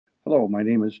Hello, my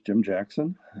name is Jim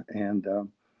Jackson, and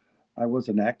I was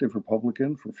an active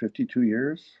Republican for 52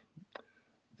 years.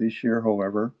 This year,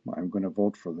 however, I'm going to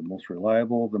vote for the most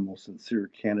reliable, the most sincere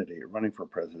candidate running for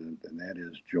president, and that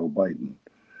is Joe Biden.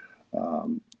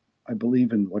 Um, I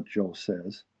believe in what Joe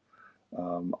says.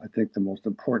 I think the most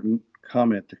important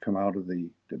comment to come out of the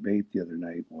debate the other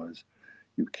night was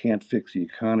you can't fix the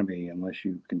economy unless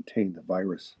you contain the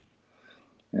virus.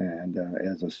 And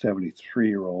as a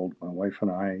 73-year-old, my wife and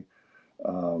I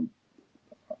um,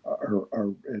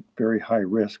 are at very high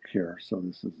risk here, so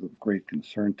this is of great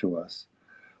concern to us.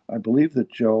 I believe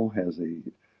that Joe has a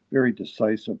very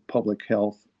decisive public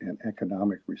health and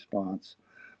economic response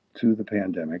to the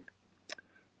pandemic.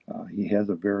 He has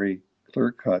a very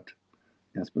clear cut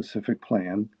and specific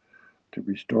plan to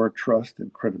restore trust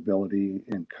and credibility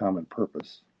and common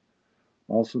purpose,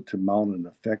 also to mount an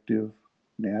effective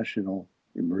national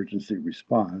emergency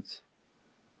response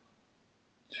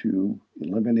to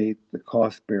eliminate the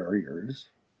cost barriers,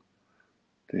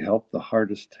 to help the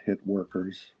hardest hit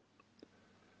workers,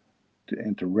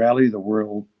 and to rally the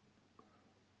world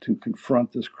to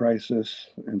confront this crisis,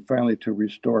 and finally to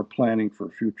restore planning for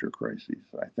future crises.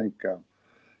 I think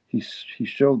he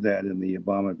showed that in the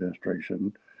Obama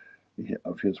administration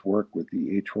of his work with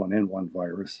the H1N1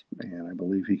 virus, and I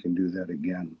believe he can do that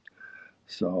again.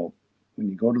 So when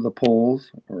you go to the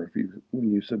polls, or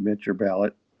when you submit your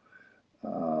ballot,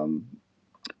 um,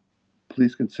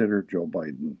 please consider Joe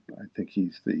Biden. I think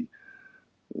he's the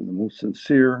most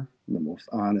sincere, the most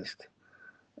honest,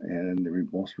 and the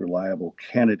most reliable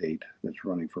candidate that's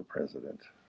running for president.